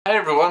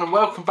and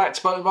welcome back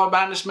to Advertise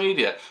Madness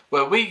Media,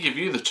 where we give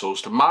you the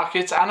tools to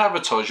market and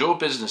advertise your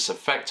business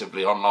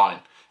effectively online.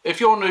 If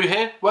you're new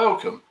here,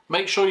 welcome.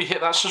 Make sure you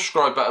hit that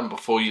subscribe button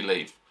before you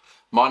leave.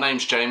 My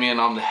name's Jamie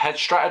and I'm the head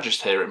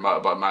strategist here at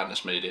Motorbike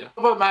Madness Media.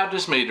 Motorbike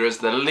Madness Media is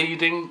the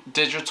leading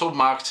digital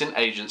marketing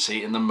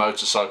agency in the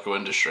motorcycle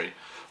industry,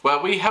 where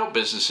we help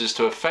businesses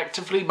to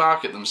effectively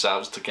market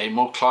themselves to gain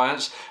more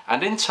clients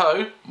and in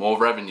tow, more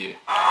revenue.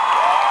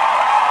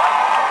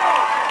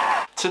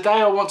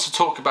 Today I want to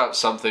talk about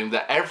something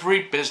that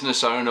every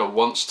business owner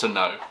wants to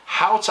know: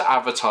 how to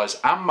advertise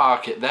and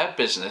market their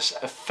business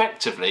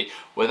effectively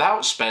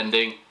without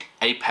spending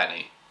a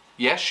penny.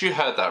 Yes, you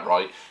heard that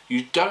right.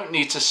 You don't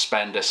need to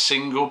spend a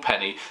single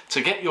penny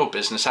to get your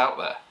business out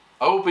there.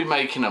 I will be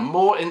making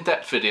more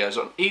in-depth videos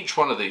on each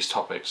one of these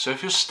topics, so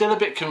if you're still a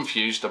bit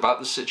confused about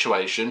the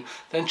situation,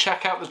 then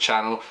check out the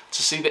channel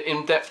to see the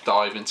in-depth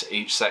dive into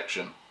each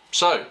section.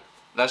 So,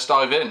 let's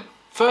dive in.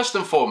 First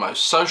and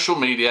foremost, social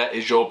media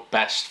is your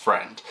best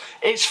friend.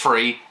 It's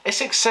free,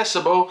 it's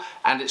accessible,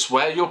 and it's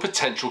where your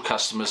potential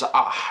customers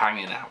are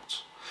hanging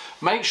out.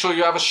 Make sure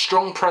you have a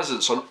strong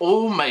presence on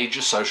all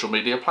major social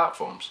media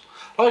platforms,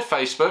 like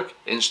Facebook,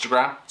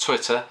 Instagram,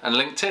 Twitter, and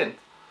LinkedIn.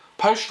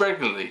 Post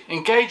regularly,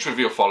 engage with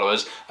your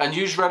followers, and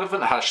use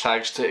relevant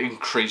hashtags to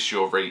increase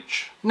your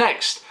reach.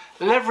 Next,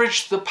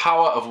 leverage the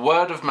power of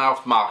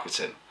word-of-mouth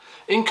marketing.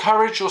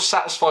 Encourage your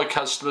satisfied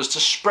customers to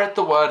spread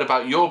the word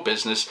about your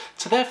business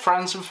to their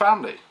friends and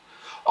family.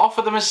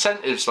 Offer them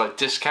incentives like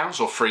discounts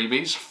or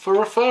freebies for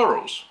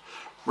referrals.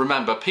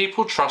 Remember,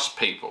 people trust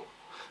people,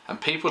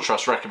 and people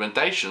trust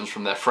recommendations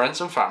from their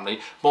friends and family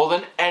more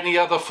than any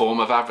other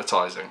form of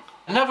advertising.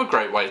 Another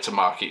great way to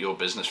market your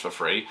business for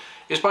free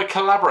is by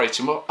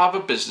collaborating with other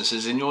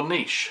businesses in your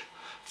niche.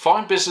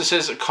 Find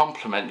businesses that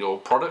complement your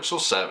products or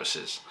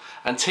services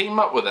and team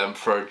up with them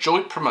for a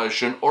joint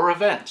promotion or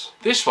event.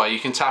 This way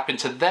you can tap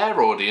into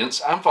their audience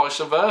and vice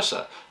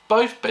versa.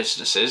 Both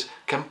businesses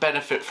can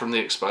benefit from the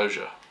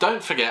exposure.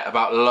 Don't forget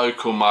about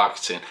local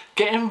marketing.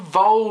 Get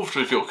involved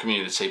with your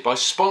community by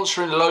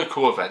sponsoring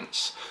local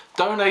events,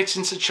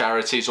 donating to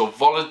charities, or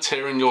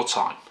volunteering your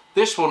time.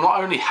 This will not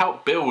only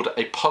help build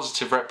a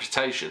positive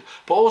reputation,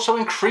 but also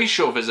increase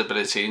your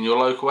visibility in your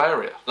local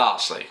area.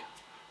 Lastly,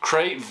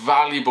 create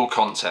valuable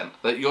content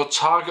that your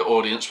target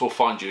audience will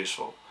find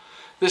useful.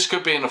 This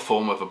could be in the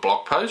form of a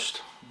blog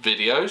post,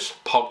 videos,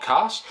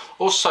 podcasts,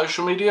 or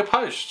social media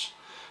posts.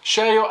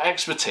 Share your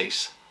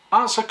expertise,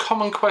 answer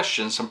common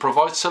questions, and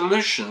provide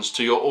solutions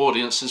to your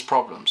audience's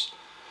problems.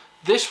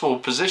 This will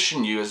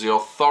position you as the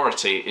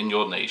authority in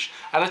your niche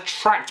and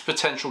attract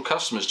potential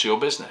customers to your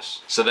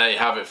business. So there you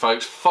have it,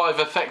 folks. 5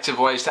 effective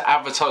ways to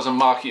advertise and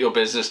market your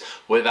business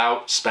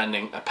without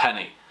spending a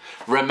penny.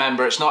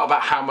 Remember, it's not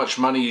about how much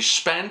money you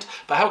spend,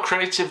 but how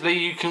creatively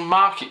you can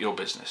market your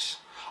business.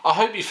 I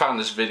hope you found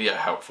this video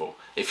helpful.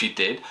 If you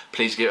did,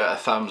 please give it a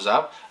thumbs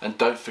up and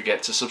don't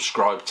forget to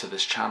subscribe to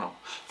this channel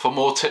for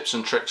more tips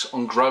and tricks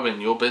on growing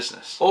your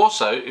business.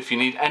 Also, if you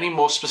need any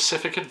more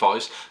specific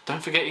advice,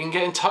 don't forget you can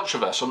get in touch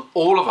with us on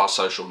all of our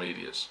social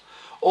medias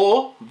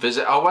or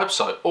visit our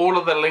website. All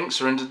of the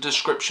links are in the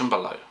description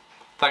below.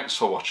 Thanks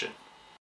for watching.